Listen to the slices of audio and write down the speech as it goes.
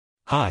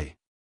Hi.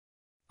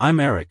 I'm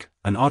Eric,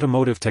 an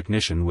automotive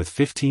technician with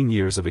 15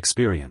 years of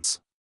experience.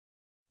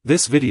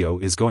 This video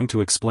is going to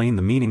explain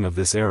the meaning of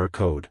this error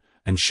code,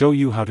 and show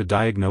you how to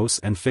diagnose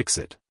and fix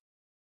it.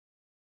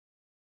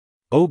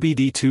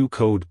 OBD-II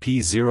Code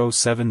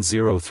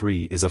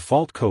P0703 is a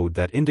fault code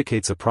that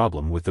indicates a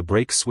problem with the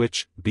brake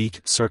switch beat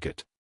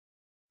circuit.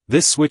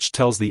 This switch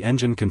tells the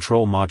engine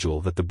control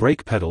module that the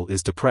brake pedal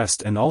is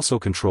depressed and also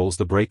controls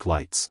the brake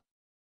lights.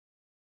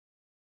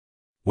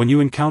 When you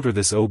encounter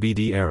this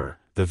OBD error,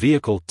 the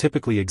vehicle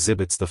typically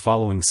exhibits the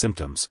following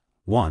symptoms.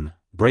 1.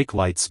 Brake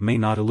lights may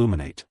not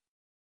illuminate.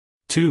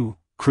 2.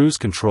 Cruise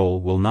control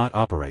will not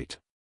operate.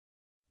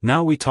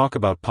 Now we talk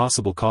about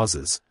possible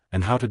causes,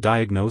 and how to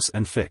diagnose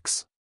and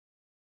fix.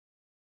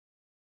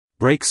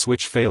 Brake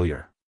switch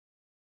failure.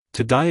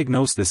 To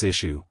diagnose this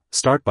issue,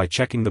 start by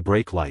checking the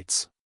brake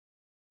lights.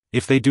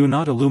 If they do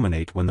not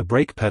illuminate when the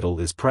brake pedal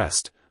is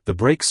pressed, the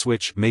brake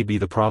switch may be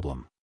the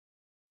problem.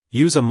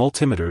 Use a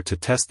multimeter to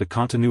test the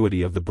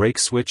continuity of the brake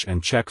switch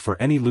and check for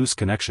any loose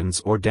connections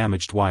or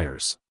damaged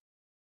wires.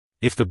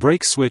 If the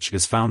brake switch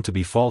is found to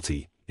be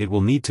faulty, it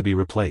will need to be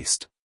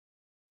replaced.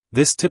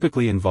 This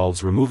typically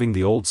involves removing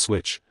the old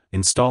switch,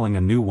 installing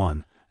a new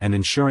one, and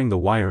ensuring the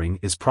wiring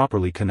is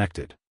properly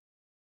connected.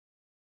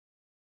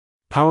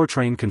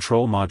 Powertrain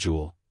Control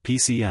Module,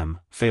 PCM,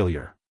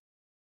 failure.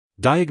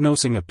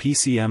 Diagnosing a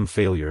PCM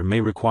failure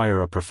may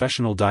require a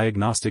professional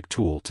diagnostic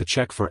tool to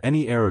check for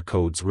any error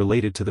codes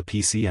related to the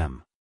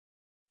PCM.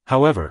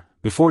 However,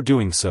 before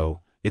doing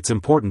so, it's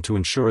important to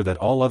ensure that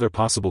all other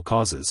possible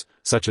causes,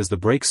 such as the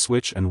brake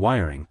switch and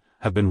wiring,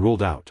 have been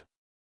ruled out.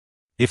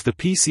 If the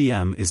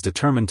PCM is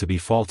determined to be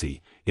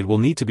faulty, it will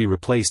need to be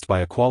replaced by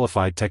a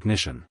qualified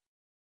technician.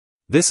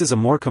 This is a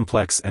more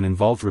complex and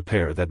involved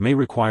repair that may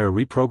require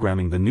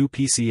reprogramming the new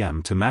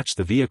PCM to match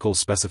the vehicle's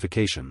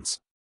specifications.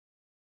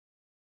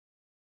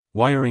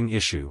 Wiring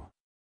issue.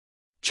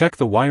 Check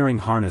the wiring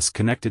harness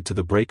connected to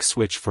the brake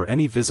switch for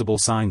any visible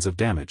signs of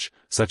damage,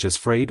 such as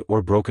frayed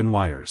or broken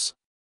wires.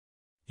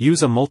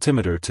 Use a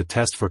multimeter to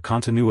test for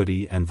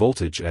continuity and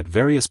voltage at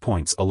various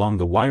points along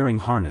the wiring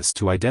harness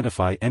to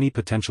identify any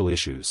potential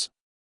issues.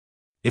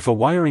 If a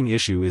wiring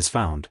issue is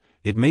found,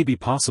 it may be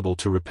possible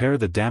to repair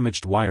the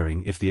damaged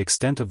wiring if the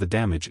extent of the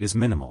damage is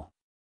minimal.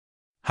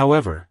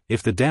 However,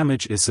 if the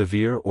damage is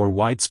severe or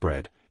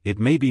widespread, it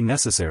may be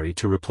necessary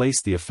to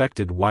replace the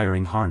affected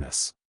wiring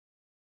harness.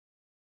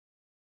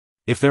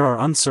 If there are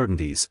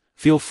uncertainties,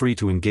 feel free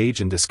to engage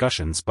in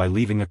discussions by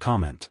leaving a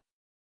comment.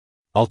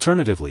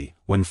 Alternatively,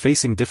 when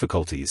facing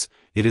difficulties,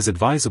 it is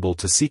advisable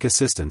to seek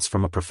assistance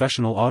from a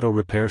professional auto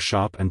repair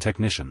shop and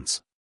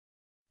technicians.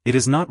 It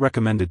is not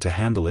recommended to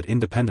handle it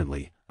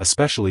independently,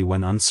 especially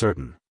when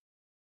uncertain.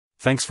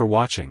 Thanks for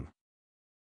watching.